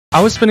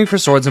I was spinning for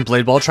swords and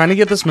blade ball trying to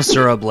get this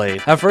Masura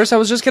blade. At first I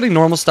was just getting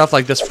normal stuff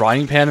like this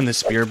frying pan and this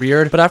spear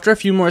beard, but after a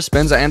few more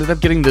spins I ended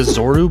up getting this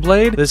Zoru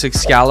blade, this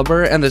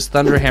Excalibur, and this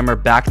Thunder Hammer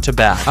back to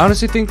back. I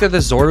honestly think that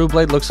this Zoru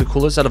blade looks the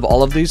coolest out of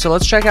all of these, so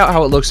let's check out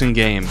how it looks in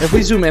game. If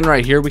we zoom in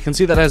right here, we can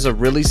see that it has a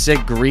really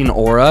sick green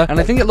aura, and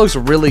I think it looks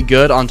really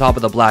good on top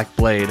of the black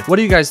blade. What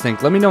do you guys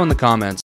think? Let me know in the comments.